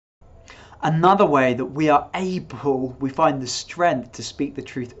Another way that we find the strength to speak the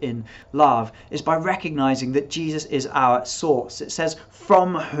truth in love is by recognizing that Jesus is our source. It says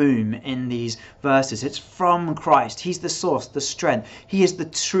from whom in these verses. It's from Christ. He's the source, the strength. He is the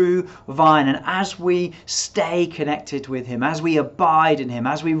true vine. And as we stay connected with him, as we abide in him,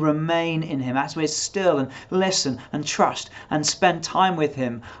 as we remain in him, as we're still and listen and trust and spend time with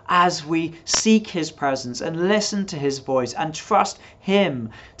him, as we seek his presence and listen to his voice and trust him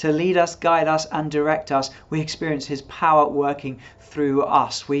to lead us, guide us and direct us, we experience his power working through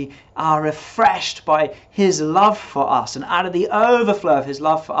us. We are refreshed by his love for us, and out of the overflow of his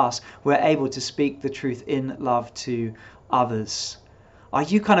love for us, we're able to speak the truth in love to others. Are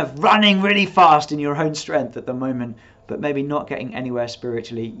you kind of running really fast in your own strength at the moment, but maybe not getting anywhere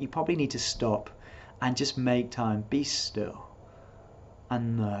spiritually? You probably need to stop and just make time, be still,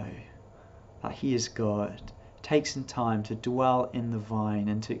 and know that he is God. Take some time to dwell in the vine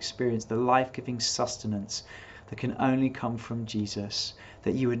and to experience the life-giving sustenance that can only come from Jesus,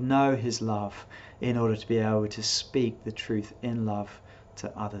 that you would know his love in order to be able to speak the truth in love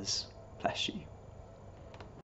to others. Bless you.